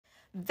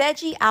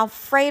Veggie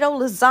alfredo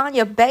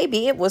lasagna,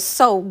 baby. It was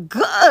so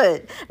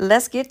good.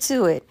 Let's get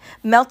to it.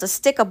 Melt a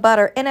stick of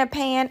butter in a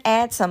pan,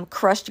 add some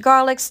crushed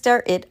garlic,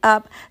 stir it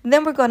up.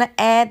 Then we're going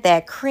to add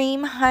that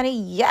cream, honey.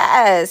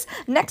 Yes.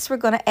 Next, we're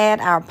going to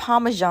add our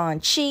Parmesan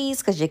cheese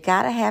because you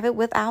got to have it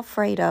with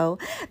alfredo.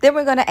 Then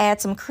we're going to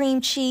add some cream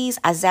cheese.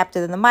 I zapped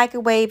it in the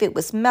microwave. It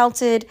was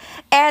melted.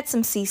 Add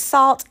some sea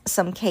salt,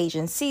 some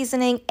Cajun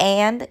seasoning,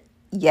 and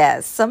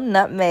yes, some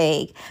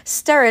nutmeg.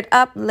 Stir it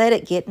up, let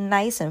it get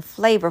nice and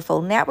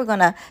flavorful. Now we're going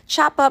to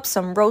chop up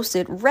some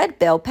roasted red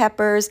bell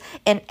peppers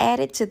and add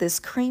it to this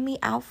creamy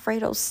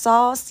alfredo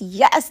sauce.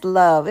 Yes,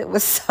 love, it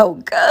was so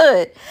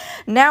good.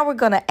 Now we're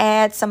going to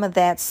add some of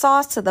that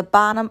sauce to the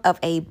bottom of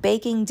a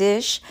baking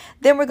dish.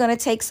 Then we're going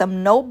to take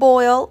some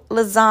no-boil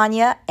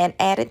lasagna and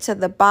add it to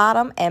the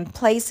bottom and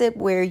place it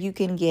where you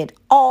can get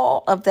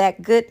all of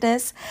that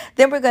goodness.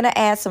 Then we're going to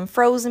add some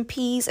frozen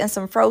peas and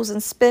some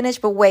frozen spinach,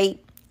 but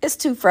wait, it's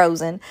too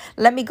frozen.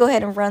 Let me go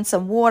ahead and run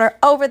some water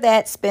over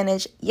that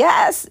spinach.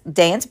 Yes,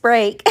 dance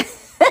break.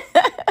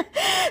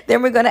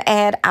 Then we're going to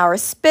add our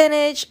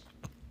spinach.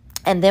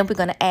 And then we're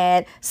going to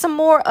add some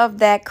more of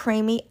that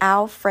creamy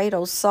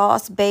alfredo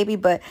sauce, baby.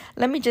 But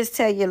let me just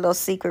tell you a little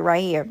secret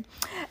right here.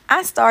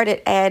 I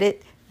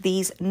added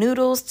these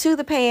noodles to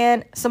the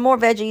pan, some more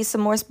veggies,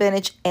 some more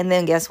spinach. And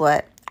then guess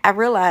what? I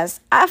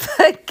realized I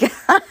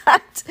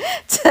forgot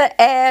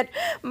to add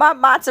my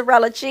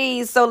mozzarella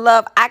cheese. So,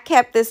 love, I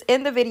kept this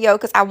in the video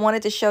because I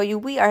wanted to show you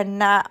we are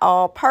not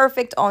all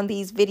perfect on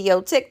these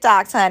video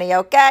TikToks, honey,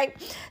 okay?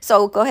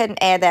 So, go ahead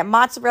and add that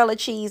mozzarella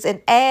cheese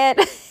and add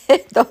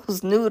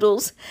those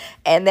noodles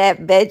and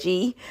that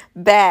veggie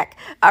back.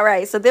 All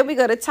right, so then we're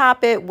going to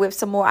top it with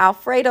some more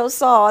alfredo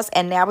sauce.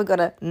 And now we're going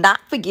to not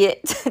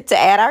forget to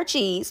add our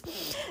cheese.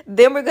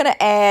 Then we're going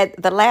to add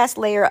the last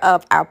layer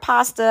of our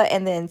pasta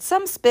and then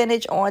some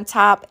spinach on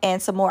top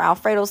and some more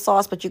alfredo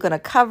sauce, but you're going to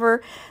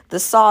cover the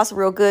sauce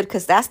real good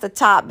because that's the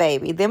top,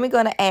 baby. Then we're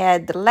going to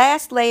add the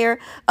last layer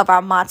of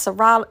our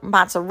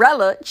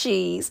mozzarella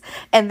cheese,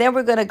 and then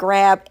we're going to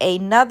grab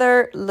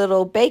another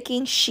little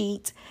baking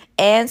sheet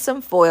and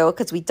some foil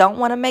because we don't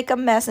want to make a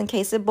mess in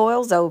case it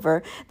boils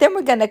over. Then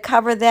we're going to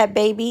cover that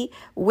baby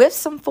with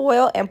some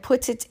foil and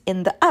put it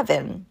in the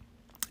oven.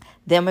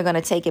 Then we're going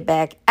to take it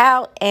back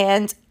out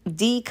and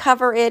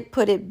decover it,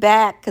 put it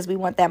back because we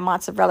want that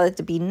mozzarella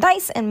to be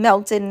nice and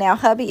melted. Now,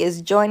 hubby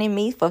is joining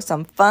me for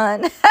some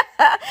fun.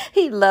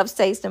 He loves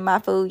tasting my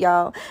food,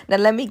 y'all. Now,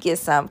 let me get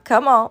some.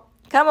 Come on.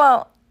 Come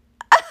on.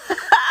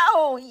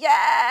 Oh,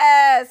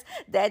 yes.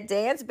 That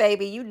dance,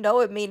 baby. You know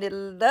it mean it.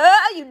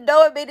 You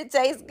know it mean it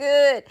tastes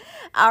good.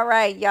 All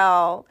right,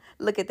 y'all.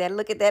 Look at that.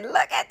 Look at that.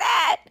 Look at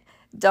that.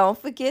 Don't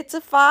forget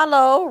to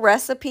follow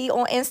Recipe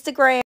on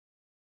Instagram.